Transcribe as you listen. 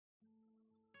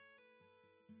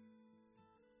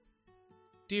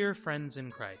Dear friends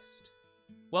in Christ,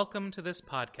 welcome to this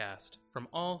podcast from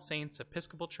All Saints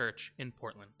Episcopal Church in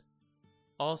Portland.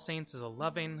 All Saints is a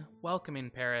loving, welcoming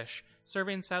parish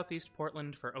serving Southeast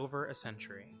Portland for over a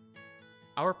century.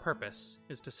 Our purpose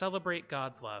is to celebrate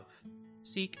God's love,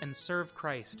 seek and serve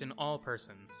Christ in all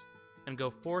persons, and go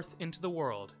forth into the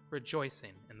world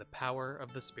rejoicing in the power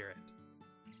of the Spirit.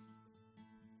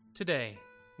 Today,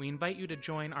 we invite you to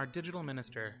join our digital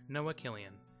minister, Noah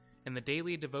Kilian, in the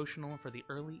daily devotional for the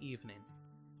early evening,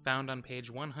 found on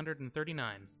page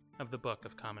 139 of the Book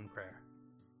of Common Prayer.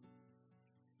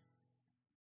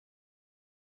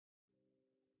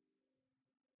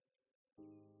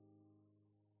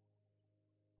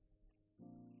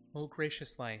 O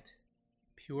gracious light,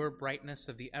 pure brightness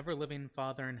of the ever-living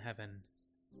Father in heaven,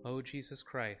 O Jesus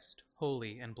Christ,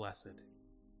 holy and blessed.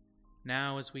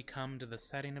 Now as we come to the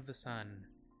setting of the sun,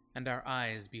 and our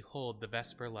eyes behold the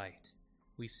vesper light,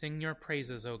 we sing your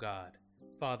praises, O God,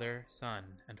 Father, Son,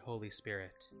 and Holy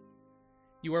Spirit.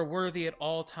 You are worthy at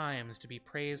all times to be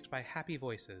praised by happy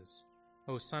voices,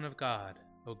 O Son of God,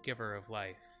 O Giver of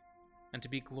life, and to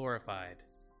be glorified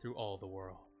through all the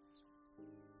worlds.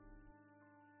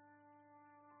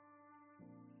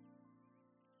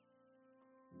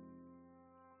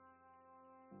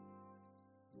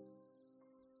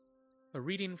 A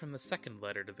reading from the second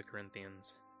letter to the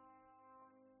Corinthians.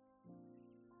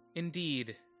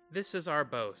 Indeed, this is our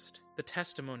boast, the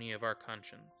testimony of our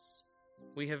conscience.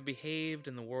 We have behaved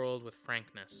in the world with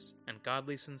frankness and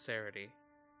godly sincerity,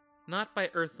 not by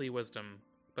earthly wisdom,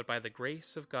 but by the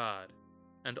grace of God,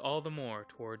 and all the more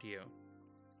toward you.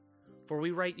 For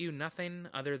we write you nothing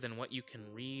other than what you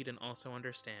can read and also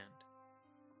understand.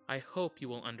 I hope you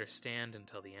will understand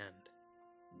until the end,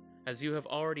 as you have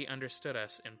already understood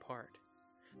us in part,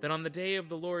 that on the day of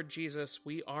the Lord Jesus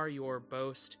we are your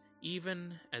boast,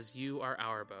 even as you are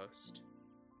our boast.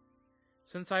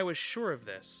 Since I was sure of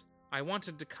this, I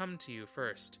wanted to come to you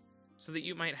first, so that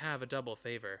you might have a double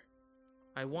favor.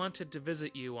 I wanted to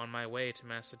visit you on my way to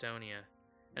Macedonia,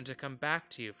 and to come back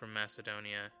to you from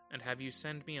Macedonia, and have you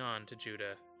send me on to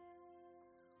Judah.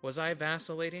 Was I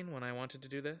vacillating when I wanted to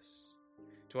do this?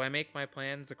 Do I make my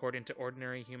plans according to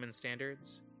ordinary human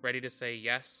standards, ready to say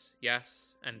yes,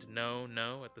 yes, and no,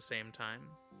 no at the same time?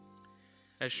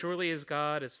 As surely as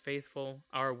God is faithful,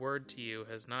 our word to you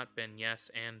has not been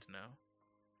yes and no.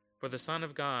 For the Son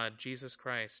of God, Jesus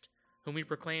Christ, whom we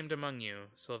proclaimed among you,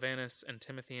 Silvanus and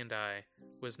Timothy and I,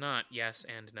 was not yes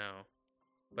and no,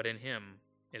 but in him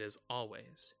it is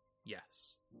always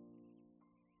yes.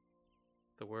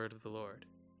 The word of the Lord.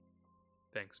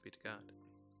 Thanks be to God.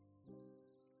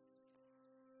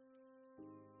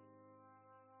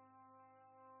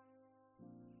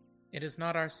 It is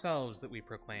not ourselves that we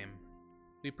proclaim.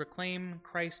 We proclaim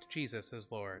Christ Jesus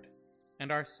as Lord,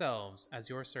 and ourselves as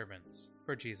your servants,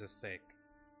 for Jesus' sake.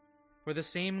 For the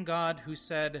same God who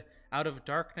said, "Out of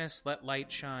darkness let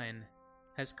light shine,"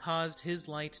 has caused his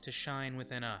light to shine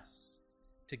within us,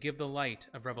 to give the light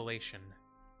of revelation,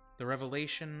 the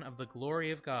revelation of the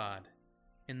glory of God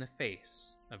in the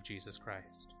face of Jesus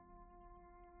Christ.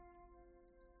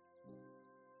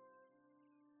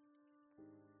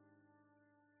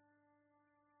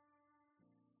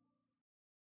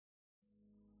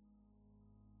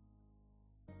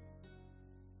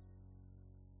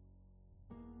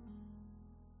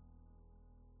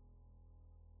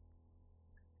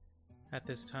 At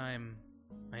this time,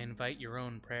 I invite your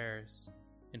own prayers,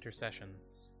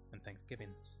 intercessions, and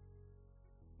thanksgivings.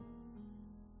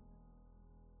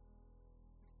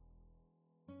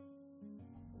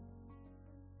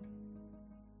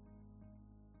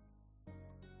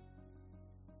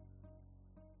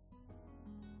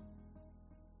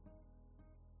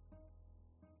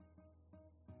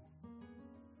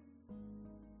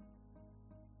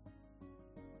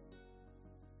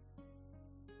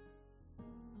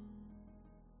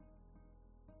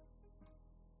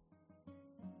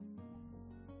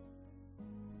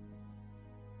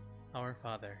 Our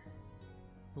Father,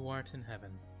 who art in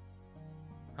heaven,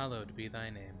 hallowed be thy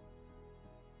name.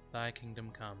 Thy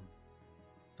kingdom come,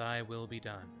 thy will be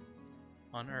done,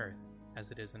 on earth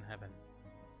as it is in heaven.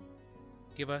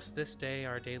 Give us this day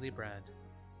our daily bread,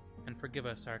 and forgive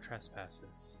us our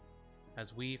trespasses,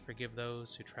 as we forgive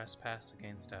those who trespass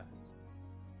against us.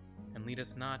 And lead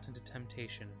us not into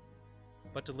temptation,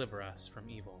 but deliver us from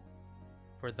evil.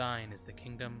 For thine is the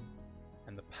kingdom,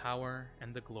 and the power,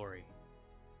 and the glory,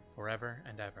 forever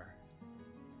and ever.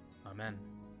 Amen.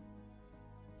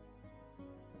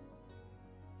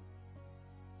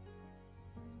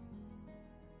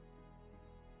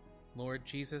 Lord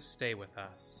Jesus, stay with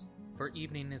us, for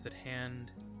evening is at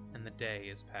hand and the day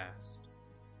is past.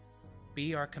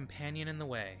 Be our companion in the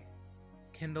way,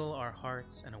 kindle our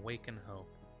hearts and awaken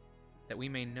hope, that we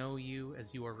may know you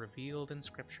as you are revealed in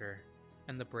Scripture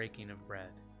and the breaking of bread.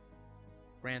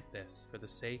 Grant this for the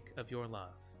sake of your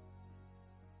love.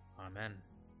 Amen.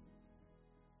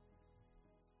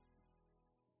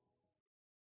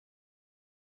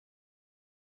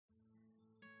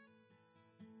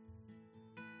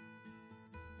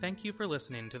 Thank you for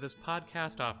listening to this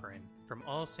podcast offering from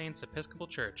All Saints Episcopal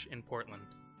Church in Portland.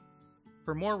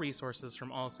 For more resources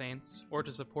from All Saints, or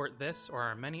to support this or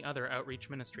our many other outreach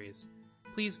ministries,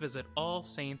 please visit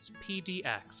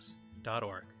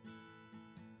allsaintspdx.org.